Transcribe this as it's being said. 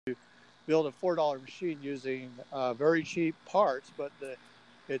build a $4 machine using very cheap parts, but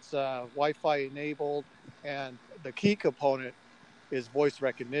it's Wi-Fi enabled, and the key component is voice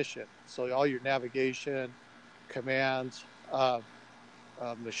recognition. So all your navigation, commands,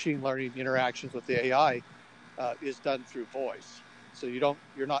 machine learning interactions with the AI is done through voice. So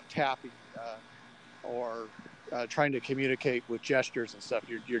you're not tapping or trying to communicate with gestures and stuff.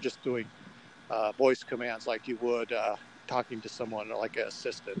 You're just doing voice commands like you would talking to someone like an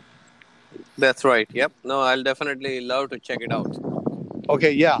assistant. That's right. Yep. No, I'll definitely love to check it out.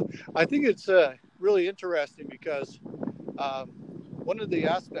 Okay, yeah. I think it's really interesting because um, one of the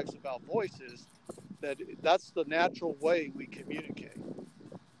aspects about voice is that that's the natural way we communicate.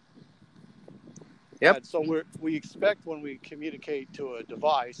 Yep. And so we expect when we communicate to a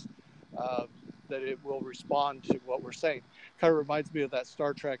device uh, that it will respond to what we're saying. Kind of reminds me of that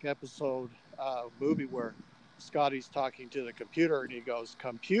Star Trek episode movie where Scotty's talking to the computer and he goes,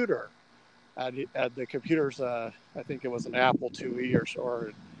 "Computer." And the computer's, I think it was an Apple IIe or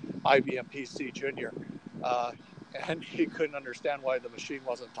an IBM PC Junior. Uh, and he couldn't understand why the machine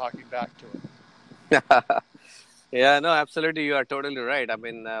wasn't talking back to him. Yeah, no, absolutely. You are totally right. I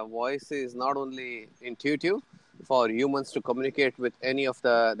mean, voice is not only intuitive for humans to communicate with any of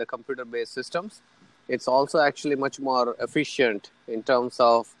the computer-based systems, it's also actually much more efficient in terms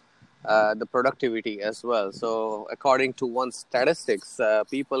of the productivity as well. So, according to one statistics,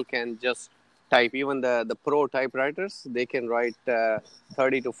 people can just type, even the pro typewriters, they can write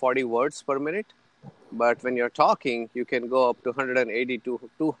 30 to 40 words per minute. But when you're talking, you can go up to 180 to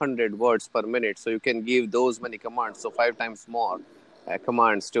 200 words per minute. So you can give those many commands, so 5 times more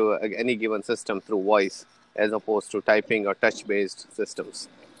commands to any given system through voice as opposed to typing or touch-based systems.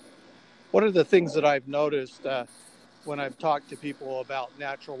 One of the things that I've noticed when I've talked to people about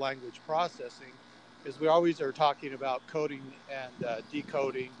natural language processing is we always are talking about coding and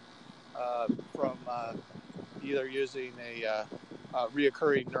decoding from either using a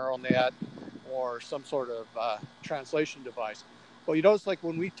reoccurring neural net or some sort of translation device. Well, you notice like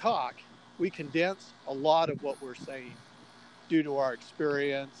when we talk, we condense a lot of what we're saying due to our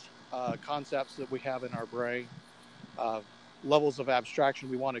experience, concepts that we have in our brain, uh, levels of abstraction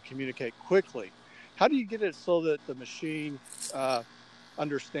we want to communicate quickly. How do you get it so that the machine uh,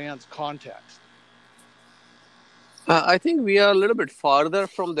 understands context? I think we are a little bit farther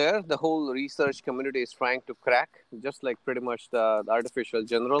from there. The whole research community is trying to crack, just like pretty much the artificial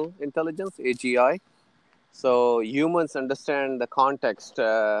general intelligence, AGI. So humans understand the context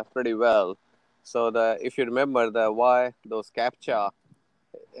pretty well. So if you remember the why those CAPTCHA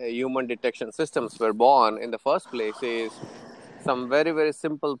human detection systems were born in the first place is some very, very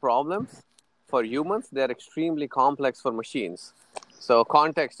simple problems for humans. They're extremely complex for machines. So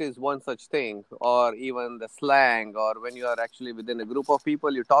context is one such thing, or even the slang, or when you are actually within a group of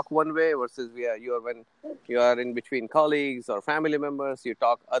people, you talk one way versus when you are in between colleagues or family members, you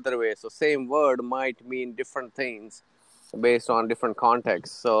talk other way. So same word might mean different things based on different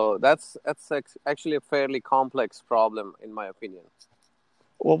contexts. So that's actually a fairly complex problem, in my opinion.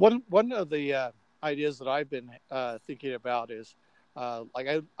 Well, one of the ideas that I've been thinking about is like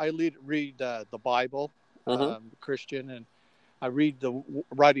read the Bible, Mm-hmm. Christian, and I read the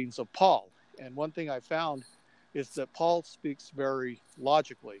writings of Paul. And one thing I found is that Paul speaks very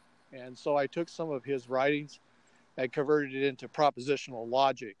logically. And so I took some of his writings and converted it into propositional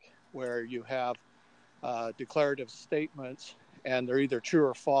logic, where you have declarative statements and they're either true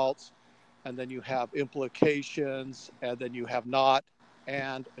or false. And then you have implications, and then you have not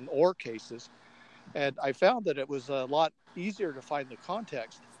and or cases. And I found that it was a lot easier to find the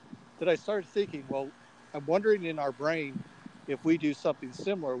context. That I started thinking, well, I'm wondering in our brain if we do something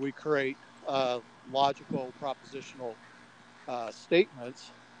similar, we create logical propositional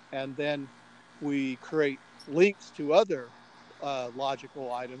statements, and then we create links to other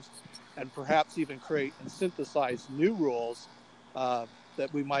logical items, and perhaps even create and synthesize new rules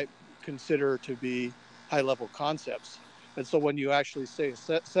that we might consider to be high-level concepts. And so when you actually say a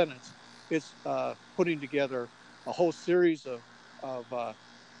sentence, it's putting together a whole series of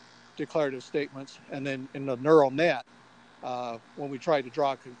declarative statements, and then in the neural net, when we try to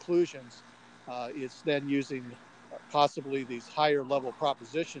draw conclusions, it's then using possibly these higher level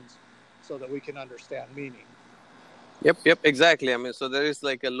propositions so that we can understand meaning. Yep, exactly. I mean, so there is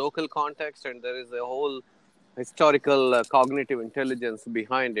like a local context and there is a whole historical cognitive intelligence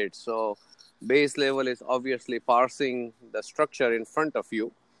behind it. So base level is obviously parsing the structure in front of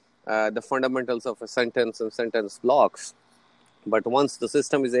you, the fundamentals of a sentence and sentence blocks. But once the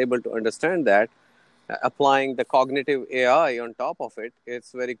system is able to understand that, applying the cognitive AI on top of it,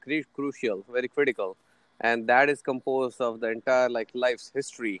 it's very crucial, very critical. And that is composed of the entire like life's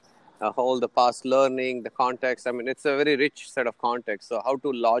history whole the past learning, the context. I mean, it's a very rich set of context. So how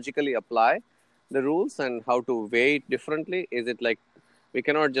to logically apply the rules and how to weigh it differently. Is it like we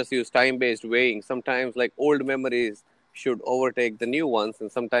cannot just use time-based weighing? Sometimes like old memories should overtake the new ones,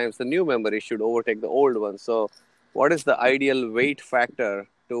 and sometimes the new memories should overtake the old ones. So what is the ideal weight factor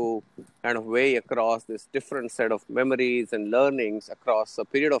to kind of weigh across this different set of memories and learnings across a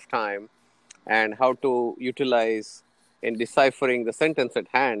period of time, and how to utilize in deciphering the sentence at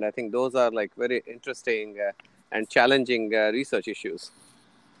hand? I think those are like very interesting and challenging research issues.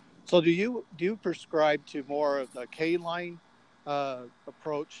 So do you prescribe to more of the K line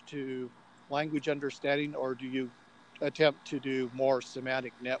approach to language understanding, or do you attempt to do more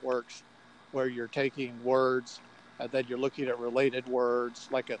semantic networks where you're taking words and then you're looking at related words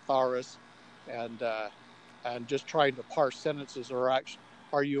like a thesaurus and just trying to parse sentences, or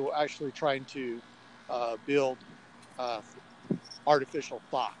are you actually trying to build uh, artificial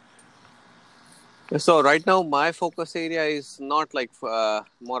thought? So right now, my focus area is not like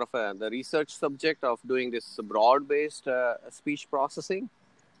more of the research subject of doing this broad-based speech processing.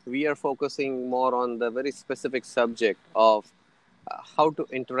 We are focusing more on the very specific subject of how to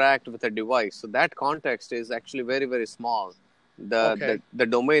interact with a device. So that context is actually very, very small. Okay. The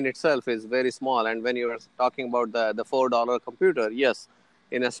domain itself is very small. And when you're talking about the $4 computer, yes,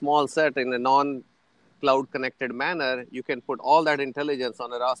 in a small set, in a non-cloud connected manner, you can put all that intelligence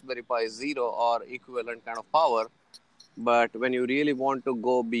on a Raspberry Pi Zero or equivalent kind of power. But when you really want to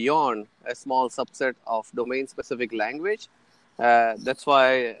go beyond a small subset of domain-specific language, that's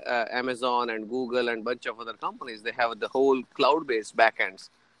why Amazon and Google and bunch of other companies, they have the whole cloud-based backends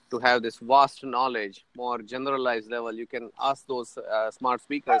to have this vast knowledge, more generalized level. You can ask those smart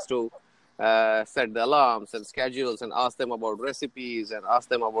speakers to set the alarms and schedules and ask them about recipes and ask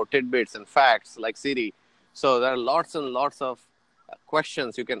them about tidbits and facts like Siri. So there are lots and lots of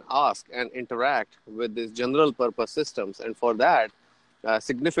questions you can ask and interact with these general purpose systems. And for that,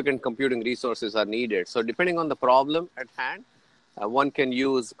 significant computing resources are needed. So depending on the problem at hand, one can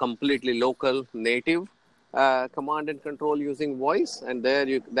use completely local native command and control using voice, and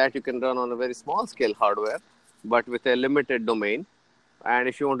you can run on a very small scale hardware, but with a limited domain. And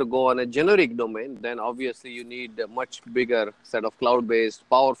if you want to go on a generic domain, then obviously you need a much bigger set of cloud-based,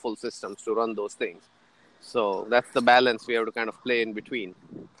 powerful systems to run those things. So that's the balance we have to kind of play in between.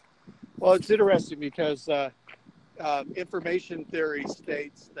 Well, it's interesting because information theory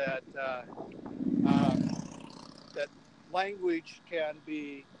states um, that language can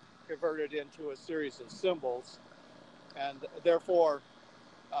be converted into a series of symbols, and therefore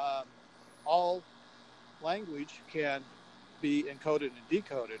um, all language can be encoded and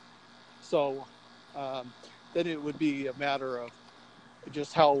decoded. So um, then it would be a matter of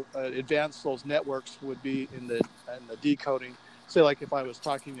just how advanced those networks would be in the decoding. Say, like if I was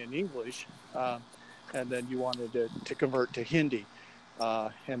talking in English, and then you wanted to convert to Hindi,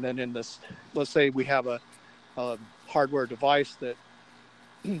 and then in this, let's say we have a hardware device that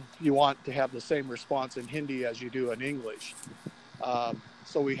you want to have the same response in Hindi as you do in English.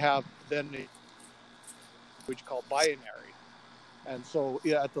 So we have then a language called binary. And so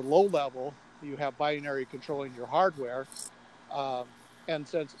yeah, at the low level, you have binary controlling your hardware. Um, and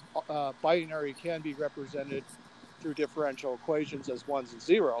since binary can be represented through differential equations as ones and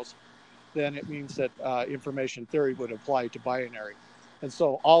zeros, then it means that information theory would apply to binary. And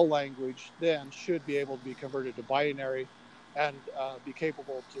so all language then should be able to be converted to binary and be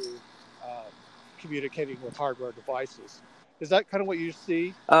capable to uh, communicating with hardware devices. Is that kind of what you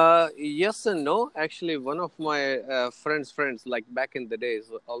see? Yes and no. Actually, one of my friends, like back in the days,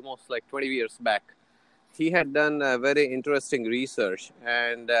 almost like 20 years back, he had done very interesting research,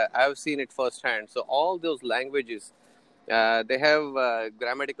 and I've seen it firsthand. So all those languages, they have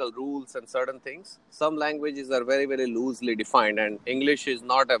grammatical rules and certain things. Some languages are very, very loosely defined, and English is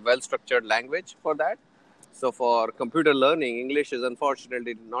not a well-structured language for that. So for computer learning, English is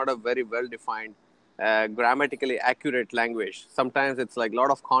unfortunately not a very well-defined, grammatically accurate language. Sometimes it's like a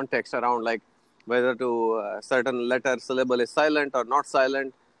lot of context around like whether to certain letter syllable is silent or not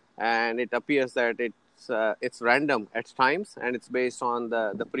silent, and it appears that it's random at times, and it's based on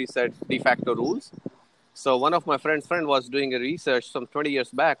the preset de facto rules. So one of my friend was doing a research some 20 years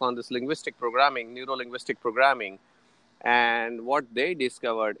back on this linguistic programming, neuro-linguistic programming, and what they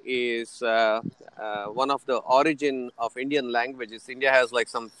discovered is one of the origin of Indian languages. India has like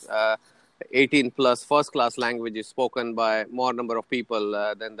some 18 plus first class languages spoken by more number of people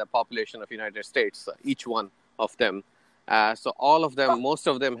than the population of United States, each one of them. So all of them, most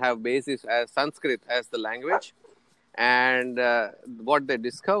of them have basis as Sanskrit as the language. And what they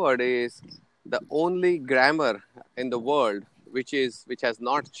discovered is the only grammar in the world which has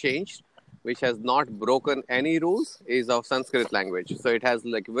not changed, which has not broken any rules, is of Sanskrit language. So it has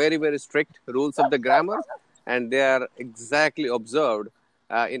like very, very strict rules of the grammar, and they are exactly observed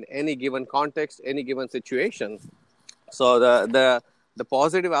in any given context, any given situation. So the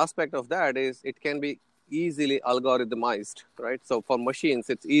positive aspect of that is it can be easily algorithmized, right? So for machines,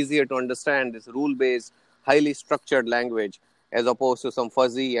 it's easier to understand this rule-based, highly structured language as opposed to some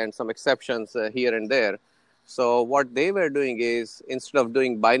fuzzy and some exceptions here and there. So what they were doing is, instead of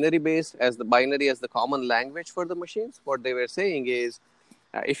doing binary based as the binary as the common language for the machines, what they were saying is,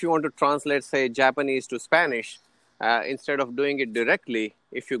 if you want to translate, say, Japanese to Spanish, instead of doing it directly,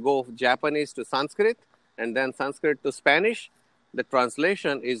 if you go Japanese to Sanskrit and then Sanskrit to Spanish, the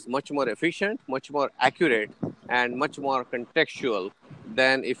translation is much more efficient, much more accurate, and much more contextual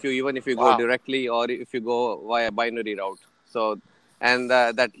than if you go Wow. directly or if you go via binary route. So, and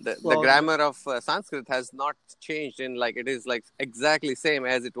that the Well, grammar of Sanskrit has not changed in, like, it is like exactly same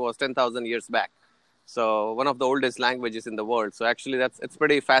as it was 10,000 years back. So one of the oldest languages in the world. So actually, it's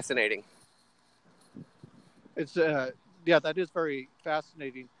pretty fascinating. it's yeah, that is very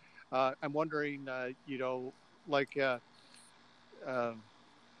fascinating. I'm wondering, like, uh,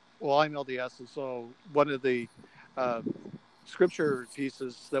 well, I'm LDS, and so one of the uh, scripture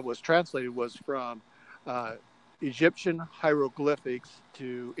pieces that was translated was from uh, Egyptian hieroglyphics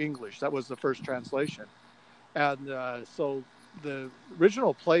to English. That was the first translation, and so the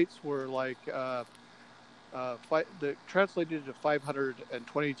original plates were like translated to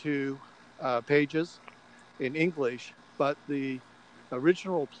 522 pages in English, but the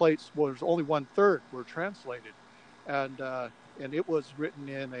original plates was only one third were translated, and it was written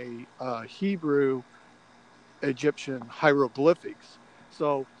in a Hebrew Egyptian hieroglyphics.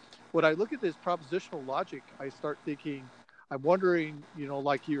 So when I look at this propositional logic, I start thinking, I'm wondering,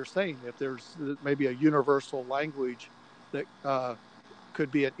 like you're saying, if there's maybe a universal language that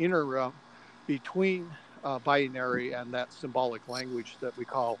could be an interim between binary and that symbolic language that we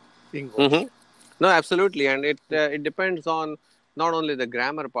call Mm-hmm. English. No, absolutely, and it depends on not only the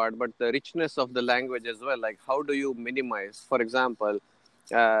grammar part but the richness of the language as well. Like, how do you minimize, for example,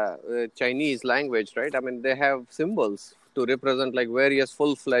 Chinese language, right? I mean, they have symbols to represent like various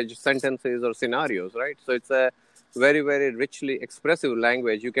full-fledged sentences or scenarios, right? So it's a very, very richly expressive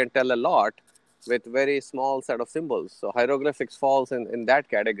language. You can tell a lot with very small set of symbols. So hieroglyphics falls in that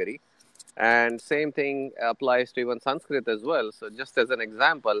category. And same thing applies to even Sanskrit as well. So just as an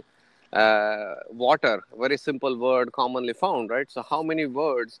example, water, very simple word commonly found, right? So how many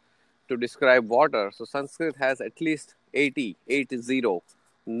words to describe water? So Sanskrit has at least 80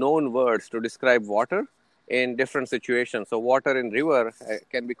 known words to describe water in different situations. So water in river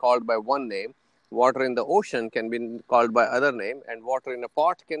can be called by one name, water in the ocean can be called by other name, and water in a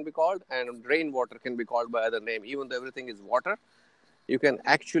pot can be called, and rainwater can be called by other name. Even though everything is water, you can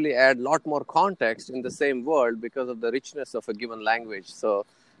actually add a lot more context in the same word because of the richness of a given language. So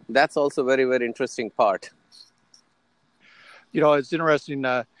that's also very, very interesting part. It's interesting.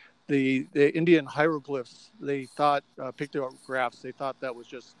 The Indian hieroglyphs, they thought pictographs, they thought that was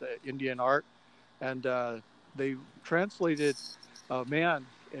just Indian art, and they translated a man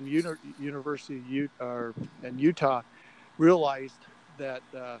in University in Utah realized that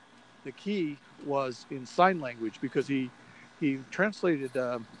the key was in sign language because he translated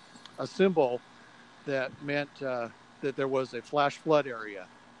a symbol that meant that there was a flash flood area,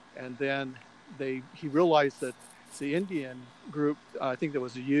 and then he realized that the Indian group, I think there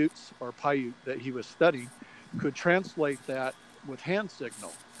was the Utes or Paiute that he was studying, could translate that with hand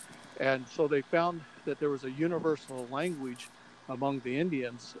signal, and so they found that there was a universal language among the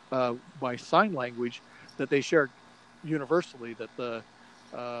Indians by sign language that they shared universally. That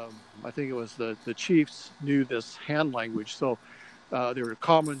I think it was the chiefs knew this hand language, so they were a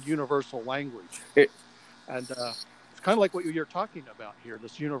common universal language. It, And it's kind of like what you're talking about here,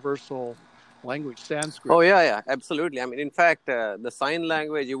 this universal language, oh, Sanskrit. yeah, yeah, absolutely. I mean, in fact, the sign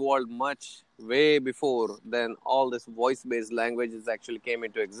language evolved much way before than all this voice-based languages actually came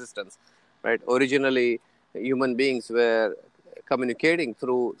into existence, right? Originally, human beings were communicating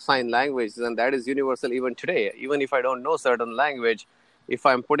through sign languages, and that is universal even today. Even if I don't know certain language, if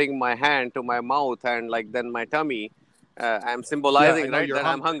I'm putting my hand to my mouth and like then my tummy, I'm Yeah, I symbolizing, know right, you're that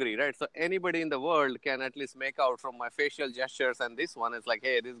I'm hungry. hungry, right? So anybody in the world can at least make out from my facial gestures, and this one is like,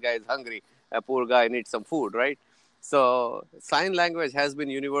 hey, this guy is hungry, a poor guy needs some food, right? So sign language has been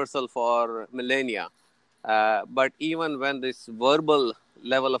universal for millennia. But even when this verbal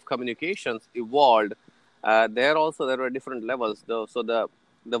level of communications evolved, there were different levels though. So the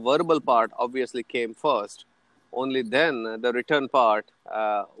verbal part obviously came first. Only then the written part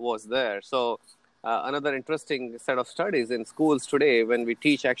was there. So another interesting set of studies in schools today, when we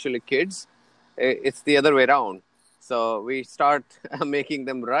teach actually kids, it's the other way around. So we start making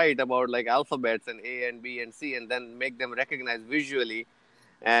them write about like alphabets and A and B and C, and then make them recognize visually,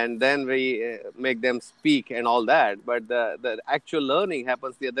 and then we make them speak and all that. But the actual learning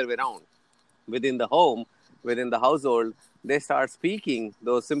happens the other way around. Within the home, within the household, they start speaking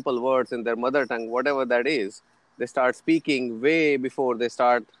those simple words in their mother tongue, whatever that is. They start speaking way before they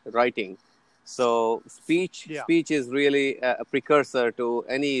start writing. So Yeah. speech is really a precursor to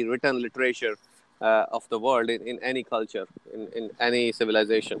any written literature of the world in any culture, in any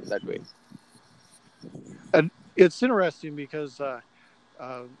civilization that way. And it's interesting because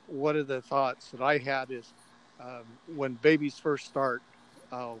one of the thoughts that I had is when babies first start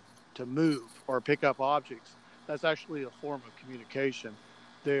uh, to move or pick up objects, that's actually a form of communication.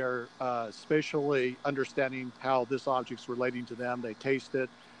 They're spatially understanding how this object's relating to them. They taste it,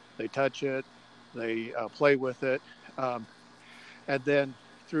 they touch it, they play with it. Um, and then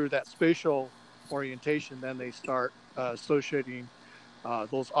through that spatial orientation, then they start associating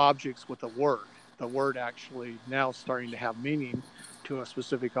those objects with a word. The word actually now starting to have meaning to a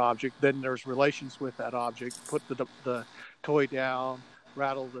specific object. Then there's relations with that object. Put the toy down,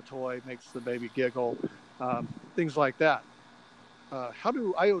 rattle the toy, makes the baby giggle, things like that. How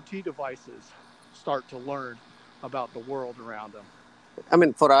do IoT devices start to learn about the world around them? I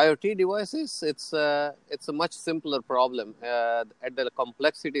mean, for IoT devices, it's a much simpler problem. At the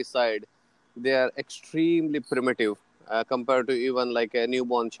complexity side, they are extremely primitive compared to even like a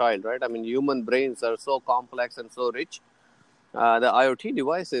newborn child, right? I mean, human brains are so complex and so rich. The IoT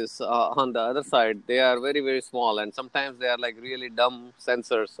devices, on the other side, they are very, very small, and sometimes they are like really dumb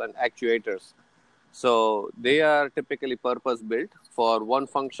sensors and actuators. So they are typically purpose built for one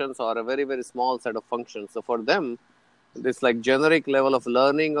functions or a very, very small set of functions. So for them, this like generic level of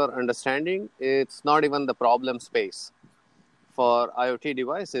learning or understanding, it's not even the problem space. For IoT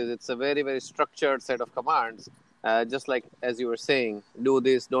devices, it's a very, very structured set of commands, just like as you were saying, do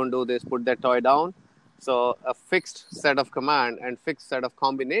this, don't do this, put that toy down. So a fixed set of command and fixed set of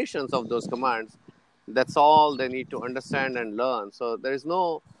combinations of those commands, that's all they need to understand and learn. So there is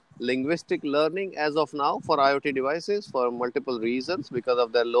no linguistic learning as of now for IoT devices for multiple reasons, because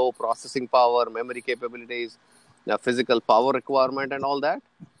of their low processing power, memory capabilities, the physical power requirement and all that.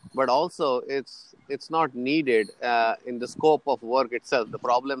 But also it's not needed in the scope of work itself, the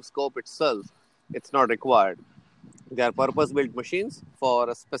problem scope itself. It's not required. They are purpose built machines for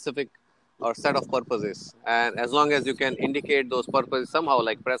a specific or set of purposes, and as long as you can indicate those purposes somehow,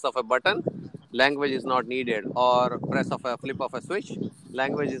 like press of a button, language is not needed, or press of a flip of a switch,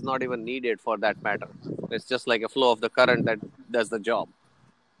 language is not even needed for that matter. It's just like a flow of the current that does the job.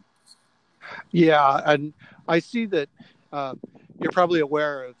 Yeah, and I see that uh, you're probably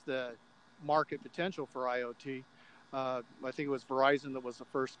aware of the market potential for IoT. I think it was Verizon that was the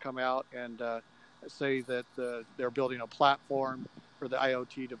first to come out and say that they're building a platform for the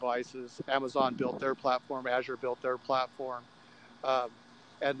IoT devices. Amazon built their platform, Azure built their platform, um,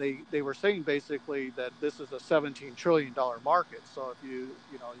 and they were saying basically that this is a $17 trillion market. So if you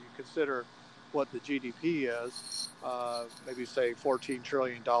consider what the GDP is, maybe say $14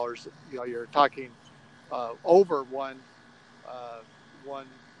 trillion, you're talking over one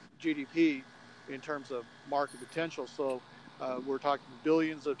GDP in terms of market potential. So we're talking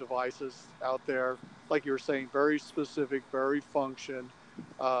billions of devices out there, like you were saying, very specific, very function,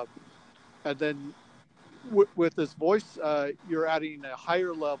 uh, and then with this voice, you're adding a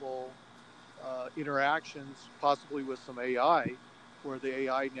higher level interactions, possibly with some AI, where the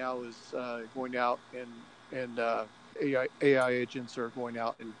AI now is going out and AI agents are going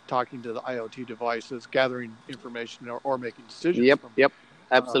out and talking to the IoT devices, gathering information or making decisions Yep, from yep,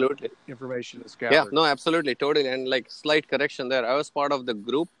 absolutely. information that's Yeah, gathered. no, absolutely, totally. And like slight correction there, I was part of the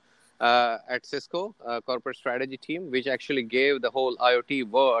group at Cisco corporate strategy team, which actually gave the whole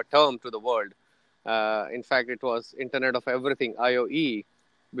IoT term to the world. In fact, it was Internet of Everything (IoE)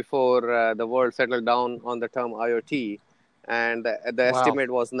 before the world settled down on the term IoT, and the Wow.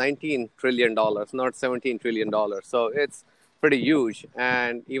 estimate was $19 trillion, not $17 trillion. So it's pretty huge.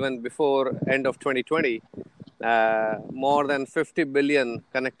 And even before end of 2020, more than 50 billion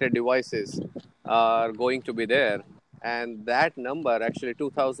connected devices are going to be there. And that number, actually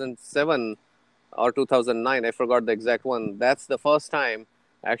 2007 or 2009, I forgot the exact one, that's the first time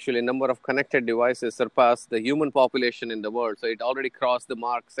actually number of connected devices surpassed the human population in the world. So it already crossed the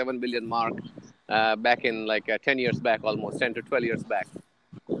mark, 7 billion mark, back in like 10 years back, almost 10 to 12 years back.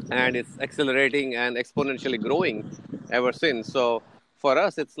 And it's accelerating and exponentially growing ever since. So for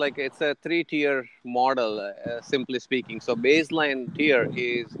us, it's like it's a three-tier model, simply speaking. So baseline tier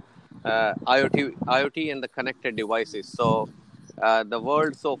is IoT and the connected devices. So the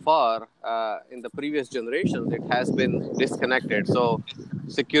world so far in the previous generations, it has been disconnected. So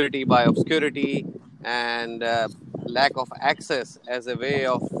security by obscurity and lack of access as a way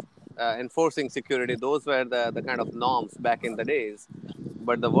of enforcing security, those were the kind of norms back in the days.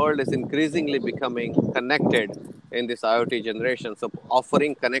 But the world is increasingly becoming connected in this IoT generation. So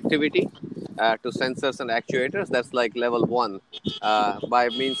offering connectivity to sensors and actuators, that's like level one by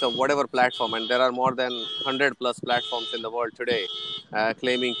means of whatever platform. And there are more than 100 plus platforms in the world today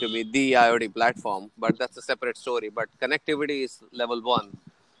claiming to be the IoT platform, but that's a separate story. But connectivity is level one.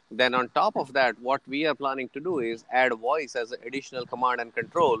 Then on top of that, what we are planning to do is add voice as an additional command and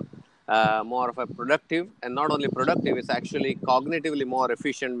control, more of a productive, and not only productive, it's actually cognitively more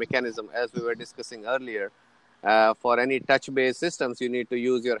efficient mechanism, as we were discussing earlier. For any touch-based systems, you need to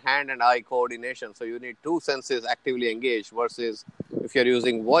use your hand and eye coordination. So you need two senses actively engaged versus if you're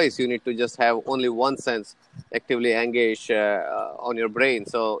using voice, you need to just have only one sense actively engaged on your brain.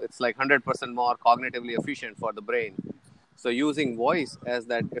 So it's like 100% more cognitively efficient for the brain. So using voice as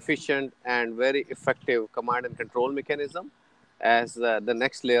that efficient and very effective command and control mechanism as the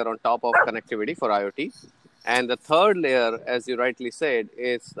next layer on top of connectivity for IoT. And the third layer, as you rightly said,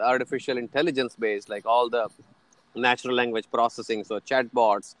 is artificial intelligence based, like all the natural language processing, so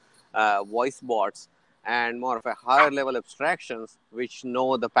chatbots, voice bots, and more of a higher level abstractions, which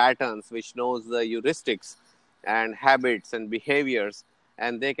know the patterns, which knows the heuristics and habits and behaviors,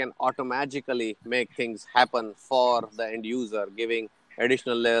 and they can automatically make things happen for the end user, giving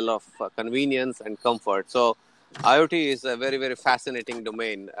additional level of convenience and comfort. So IoT is a very, very fascinating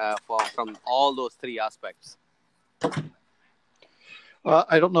domain from all those three aspects.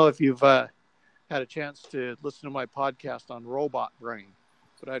 I don't know if you've had a chance to listen to my podcast on robot brain,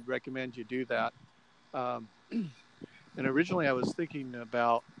 but I'd recommend you do that. And originally I was thinking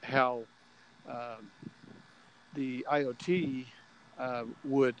about how the IoT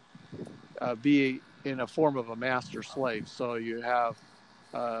would be in a form of a master slave. So you have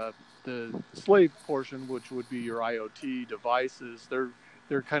the slave portion, which would be your IoT devices.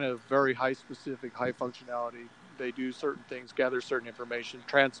 They're kind of very high specific, high functionality. They do certain things, gather certain information,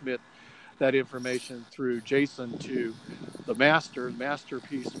 transmit that information through JSON to the master. The master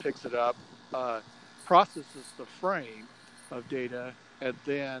piece picks it up, processes the frame of data, and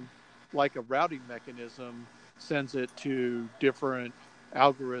then, like a routing mechanism, sends it to different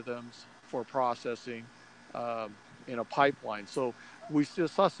algorithms for processing in a pipeline. So we still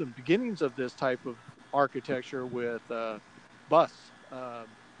saw some beginnings of this type of architecture with bus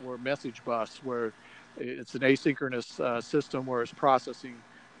or message bus, where it's an asynchronous system where it's processing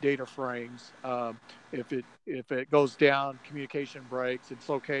data frames. If it goes down, communication breaks, it's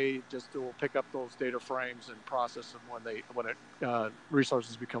okay. It will pick up those data frames and process them when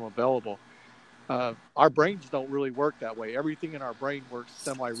resources become available. Our brains don't really work that way. Everything in our brain works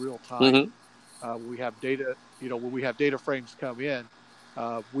semi-real time. We have data, when we have data frames come in,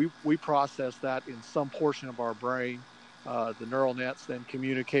 we process that in some portion of our brain. The neural nets then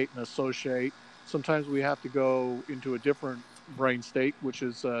communicate and associate. Sometimes we have to go into a different brain state, which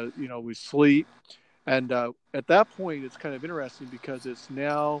is, we sleep. And at that point, it's kind of interesting because it's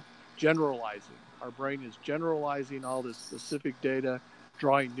now generalizing. Our brain is generalizing all this specific data,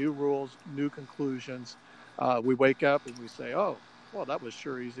 drawing new rules, new conclusions. We wake up and we say, oh, well, that was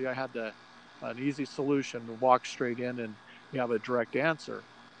sure easy. I had an easy solution to walk straight in and you have a direct answer.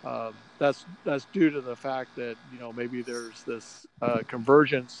 That's due to the fact that, maybe there's this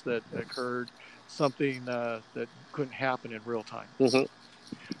convergence that occurred, something that couldn't happen in real time.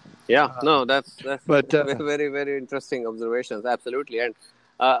 Yeah, no, that's very, very interesting observations. Absolutely. And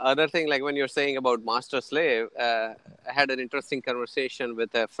other thing, like when you're saying about master slave, I had an interesting conversation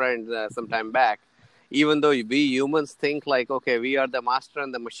with a friend some time back. Even though we humans think like, okay, we are the master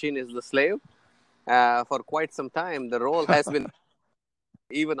and the machine is the slave, for quite some time, the role has been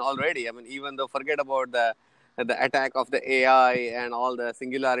even already. I mean, even though forget about the attack of the AI and all the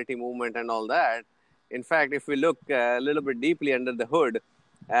singularity movement and all that. In fact, if we look a little bit deeply under the hood,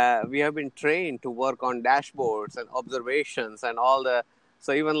 we have been trained to work on dashboards and observations and all the.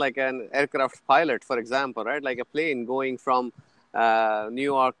 So even like an aircraft pilot, for example, right, like a plane going from New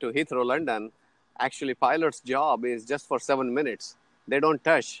York to Heathrow, London, actually pilot's job is just for 7 minutes. They don't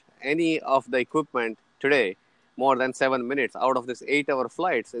touch any of the equipment today more than 7 minutes. Out of this 8-hour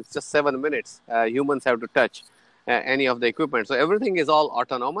flights, it's just 7 minutes. Humans have to touch any of the equipment. So everything is all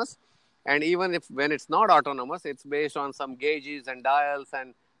autonomous. And even when it's not autonomous, it's based on some gauges and dials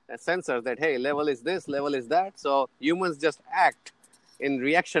and sensors that, hey, level is this, level is that. So humans just act in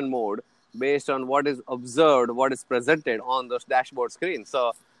reaction mode based on what is observed, what is presented on those dashboard screens.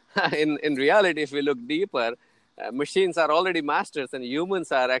 So in reality, if we look deeper, machines are already masters and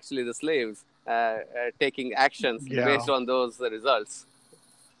humans are actually the slaves, taking actions Yeah. based on those results.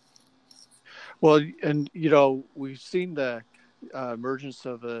 Well, and we've seen the emergence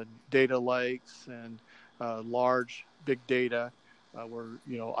of the data lakes and large big data, where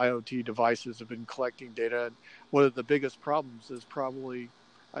IoT devices have been collecting data. And one of the biggest problems is probably,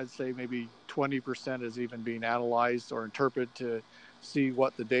 I'd say, maybe 20% is even being analyzed or interpreted to see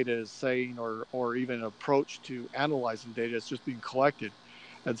what the data is saying, or even approach to analyzing data. It's just being collected,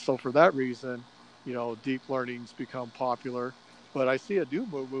 and so for that reason, deep learning's become popular. But I see a new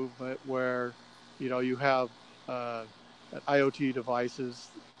movement where you have uh, IoT devices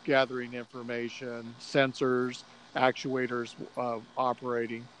gathering information, sensors, actuators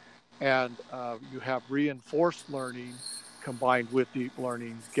operating, and you have reinforced learning combined with deep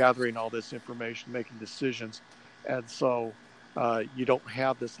learning, gathering all this information, making decisions. And so you don't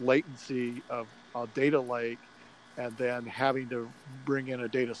have this latency of a data lake and then having to bring in a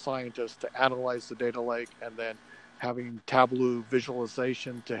data scientist to analyze the data lake and then having Tableau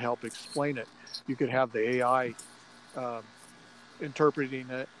visualization to help explain it. You could have the AI um, interpreting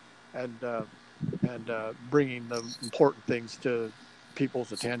it and bringing the important things to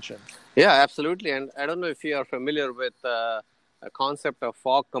people's attention. Yeah, absolutely. And I don't know if you are familiar with a concept of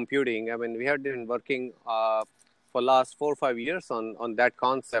fog computing. I mean, we have been working for last 4 or 5 years on that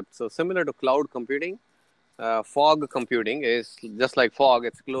concept. So similar to cloud computing, fog computing is just like fog.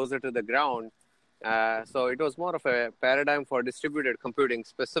 It's closer to the ground. So it was more of a paradigm for distributed computing,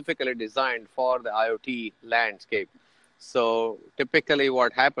 specifically designed for the IoT landscape. So typically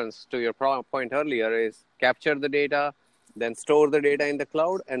what happens, to your point earlier, is capture the data, then store the data in the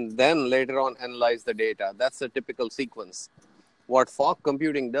cloud, and then later on analyze the data. That's a typical sequence. What fog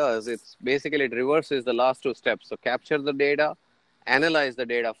computing does, it's basically it reverses the last two steps. So capture the data, analyze the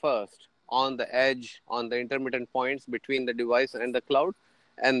data first on the edge, on the intermittent points between the device and the cloud,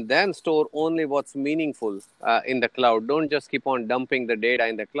 and then store only what's meaningful in the cloud. Don't just keep on dumping the data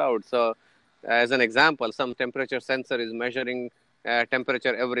in the cloud. So as an example, some temperature sensor is measuring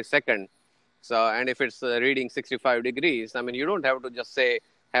temperature every second. So, and if it's reading 65 degrees, I mean, you don't have to just say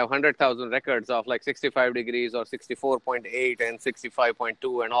have 100,000 records of like 65 degrees or 64.8 and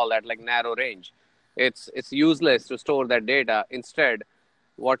 65.2 and all that, like narrow range. It's useless to store that data. Instead,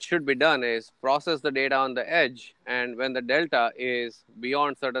 what should be done is process the data on the edge, and when the delta is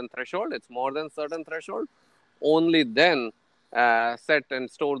beyond certain threshold, it's more than certain threshold, only then set and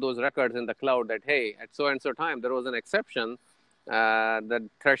store those records in the cloud that, hey, at so and so time, there was an exception. The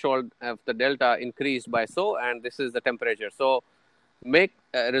threshold of the delta increased by so, and this is the temperature. So make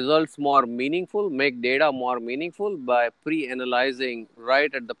results more meaningful, make data more meaningful by pre-analyzing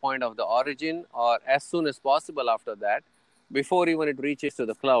right at the point of the origin or as soon as possible after that, before even it reaches to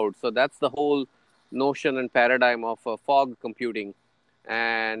the cloud. So that's the whole notion and paradigm of fog computing.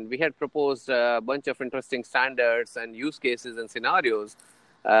 And we had proposed a bunch of interesting standards and use cases and scenarios,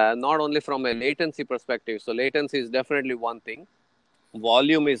 not only from a latency perspective. So latency is definitely one thing.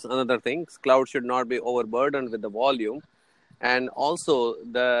 Volume is another thing. Cloud should not be overburdened with the volume. And also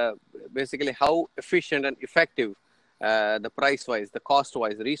the basically how efficient and effective the price-wise, the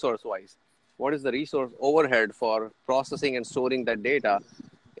cost-wise, resource-wise. What is the resource overhead for processing and storing that data?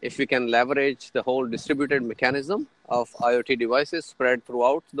 If we can leverage the whole distributed mechanism of IoT devices spread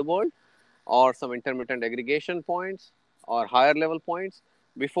throughout the world, or some intermittent aggregation points or higher level points,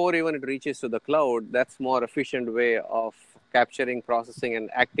 before even it reaches to the cloud, that's more efficient way of capturing, processing,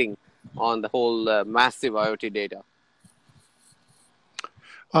 and acting on the whole massive IoT data.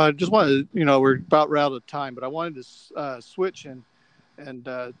 I just wanted, we're about out of time, but I wanted to switch and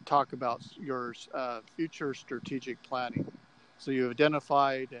talk about your future strategic planning. So you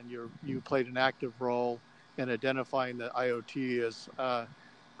identified and you played an active role in identifying that IoT is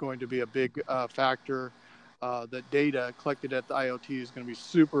going to be a big factor. That data collected at the IoT is going to be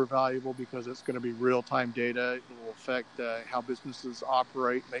super valuable because it's going to be real-time data. It will affect how businesses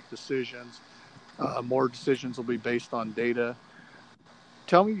operate, make decisions. More decisions will be based on data.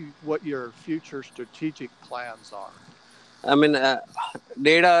 Tell me what your future strategic plans are. I mean,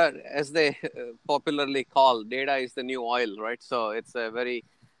 data, as they popularly call, data is the new oil, right? So it's a very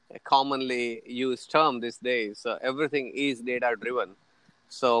commonly used term these days. So everything is data driven.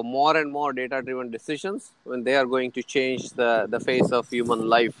 So more and more data driven decisions, when they are going to change the face of human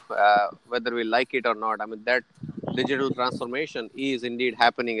life, whether we like it or not. I mean, that digital transformation is indeed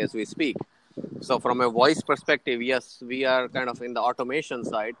happening as we speak. So from a voice perspective, yes, we are kind of in the automation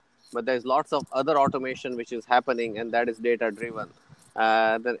side, but there's lots of other automation which is happening, and that is data driven.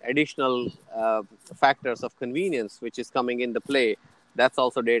 The additional factors of convenience which is coming into play, That's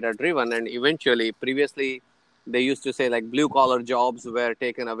also data driven. And eventually, previously, they used to say like blue collar jobs were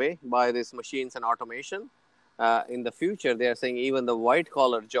taken away by these machines and automation. In the future, they are saying even the white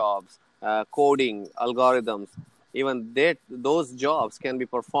collar jobs, coding, algorithms, even those jobs can be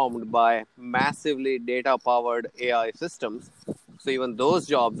performed by massively data powered AI systems. So even those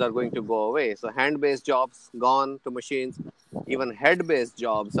jobs are going to go away. So hand based jobs gone to machines, even head based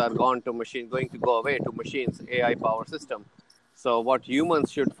jobs are gone to machine, going to go away to machines, AI power system. So what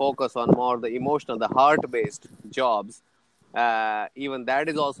humans should focus on more the emotional, the heart based jobs, even that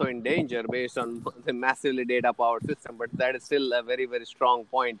is also in danger based on the massively data powered system, but that is still a very, very strong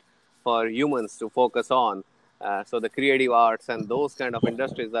point for humans to focus on. So the creative arts and those kind of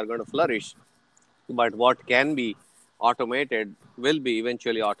industries are going to flourish, but what can be automated will be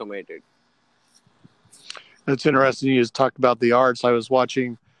eventually automated. It's interesting you just talked about the arts. I was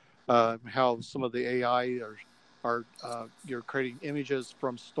watching how some of the AI are you're creating images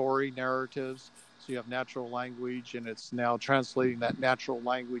from story narratives. So you have natural language, and it's now translating that natural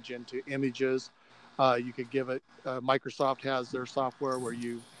language into images. You could give it. Microsoft has their software where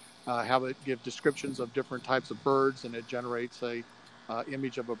you have it give descriptions of different types of birds, and it generates a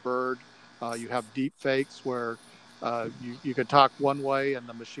image of a bird. You have deep fakes where you could talk one way, and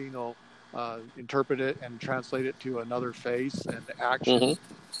the machine will interpret it and translate it to another face and action.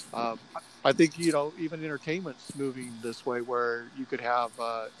 Mm-hmm. Uh, I think even entertainment's moving this way, where you could have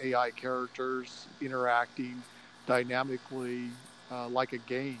AI characters interacting dynamically like a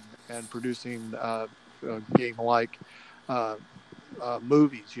game and producing game-like uh,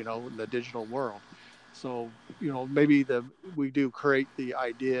 movies, in the digital world. So maybe we do create the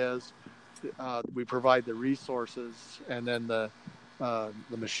ideas, we provide the resources, and then the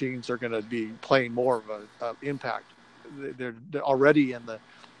machines are going to be playing more of a impact. They're already in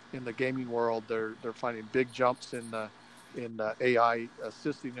the gaming world. They're finding big jumps in AI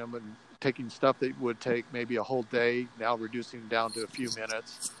assisting them and taking stuff that would take maybe a whole day, now reducing down to a few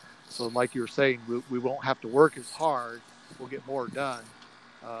minutes. So, like you were saying, we won't have to work as hard. We'll get more done,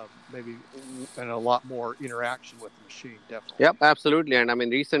 maybe, and a lot more interaction with the machine. Definitely. Yep, absolutely. And I mean,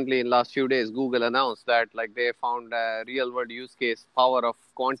 recently in last few days, Google announced that like they found a real world use case, power of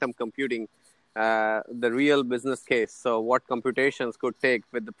quantum computing, the real business case. So what computations could take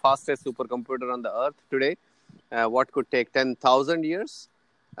with the fastest supercomputer on the earth today, what could take 10,000 years,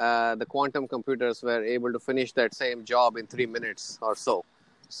 the quantum computers were able to finish that same job in 3 minutes or so.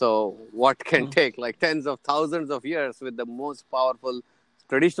 So what can Mm-hmm. take like tens of thousands of years with the most powerful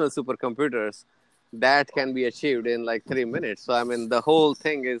traditional supercomputers, that can be achieved in like 3 minutes. So I mean, the whole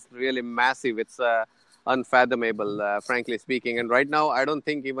thing is really massive. It's unfathomable, frankly speaking. And right now, I don't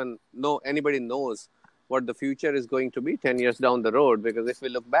think even anybody knows what the future is going to be 10 years down the road. Because if we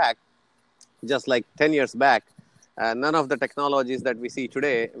look back, just like 10 years back, none of the technologies that we see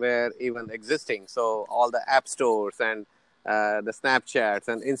today were even existing. So all the app stores and the Snapchats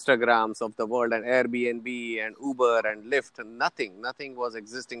and Instagrams of the world and Airbnb and Uber and Lyft, nothing was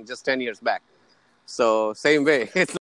existing just 10 years back. So same way, it's